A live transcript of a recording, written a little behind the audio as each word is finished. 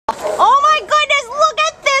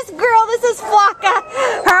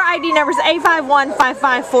ID number is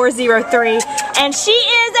A5155403. And she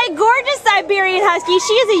is a gorgeous Siberian Husky.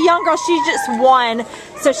 She is a young girl. She's just 1.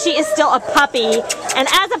 So she is still a puppy. And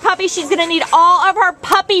as a puppy, she's going to need all of her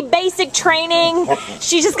puppy basic training.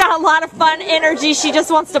 She's just got a lot of fun energy. She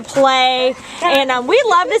just wants to play. And we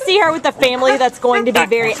love to see her with a family that's going to be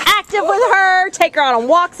very active with her. Take her out on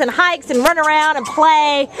walks and hikes and run around and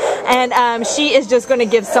play. And she is just going to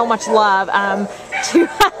give so much love to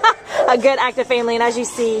a good active family. And as you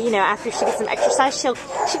see, you know, after she gets some exercise, she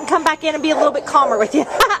can come back in and be a little bit calmer with you.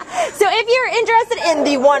 So if you're interested in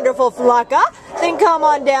the wonderful Flaca, then come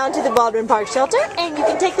on down to the Baldwin Park shelter and you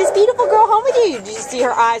can take this beautiful girl home with you. Did you see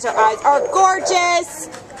her eyes? Her eyes are gorgeous.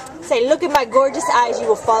 Say, look at my gorgeous eyes, you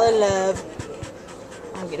will fall in love.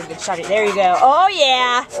 I'll get a good shot at it. There you go. Oh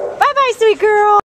yeah. Bye bye, sweet girl.